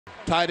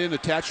tight end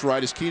attached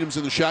right as Keenum's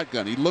in the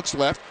shotgun. He looks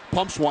left,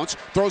 pumps once,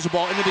 throws the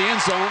ball into the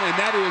end zone, and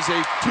that is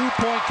a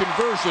 2-point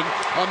conversion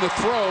on the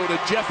throw to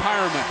Jeff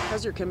Heuerman.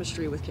 How's your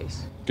chemistry with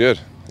Case? Good,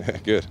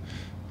 good.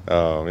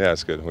 Yeah,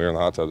 it's good. We were in the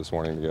hot tub this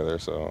morning together,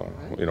 so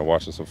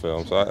watching some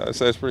film. So I'd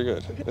say it's pretty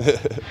good.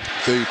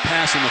 The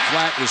pass in the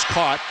flat is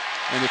caught,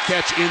 and the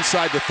catch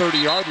inside the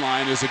 30-yard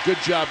line is a good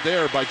job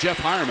there by Jeff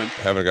Heuerman.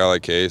 Having a guy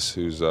like Case,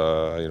 who's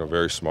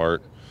very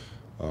smart,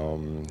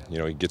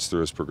 he gets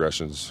through his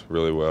progressions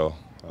really well.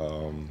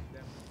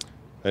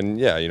 And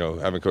yeah,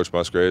 having Coach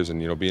Musgraves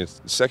and being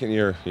second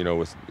year,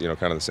 with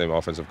kind of the same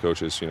offensive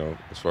coaches,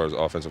 as far as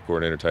offensive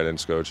coordinator, tight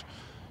ends coach,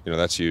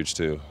 that's huge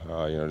too.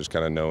 Just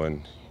kind of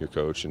knowing your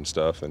coach and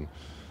stuff. And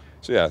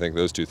so yeah, I think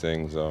those two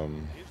things,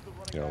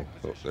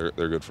 they're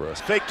good for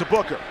us. Fake to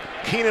Booker,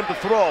 Keenum to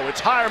throw.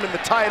 It's Heuerman, the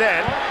tight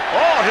end.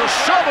 Oh, he'll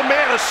shove a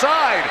man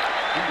aside.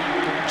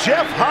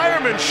 Jeff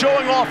Heuerman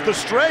showing off the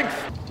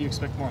strength. Do you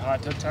expect more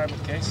hot tub time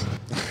with Case?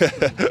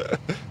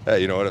 Hey,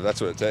 you know what? If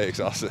that's what it takes,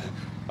 I'll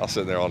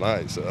sit there all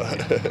night. So.